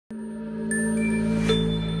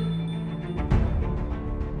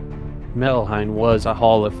Mel Hein was a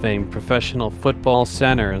Hall of Fame professional football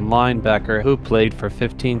center and linebacker who played for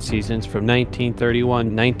 15 seasons from 1931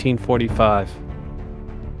 to 1945.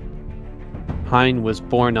 Hein was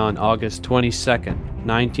born on August 22,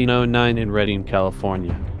 1909 in Redding,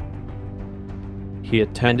 California. He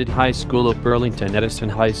attended high school at Burlington Edison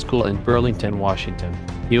High School in Burlington, Washington,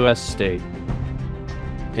 U.S. State.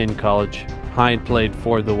 In college, Hein played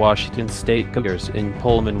for the Washington State Cougars in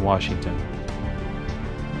Pullman, Washington.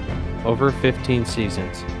 Over 15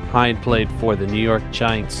 seasons, Hein played for the New York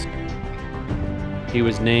Giants. He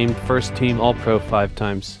was named first-team All-Pro 5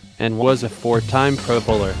 times, and was a 4-time Pro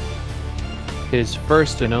Bowler. His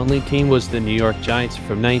first and only team was the New York Giants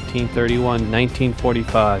from 1931 to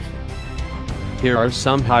 1945. Here are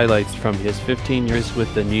some highlights from his 15 years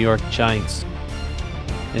with the New York Giants.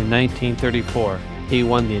 In 1934, he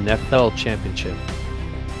won the NFL championship.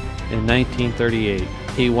 In 1938,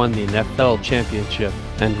 he won the NFL championship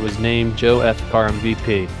and was named Joe F. Carr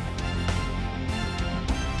MVP.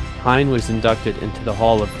 Hein was inducted into the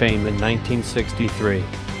Hall of Fame in 1963.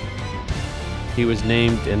 He was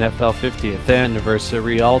named NFL 50th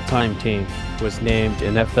Anniversary All-Time Team, was named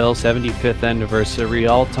NFL 75th Anniversary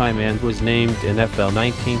All-Time, and was named NFL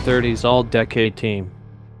 1930s All-Decade Team.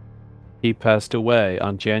 He passed away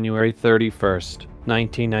on January 31,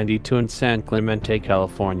 1992 in San Clemente,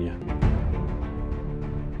 California.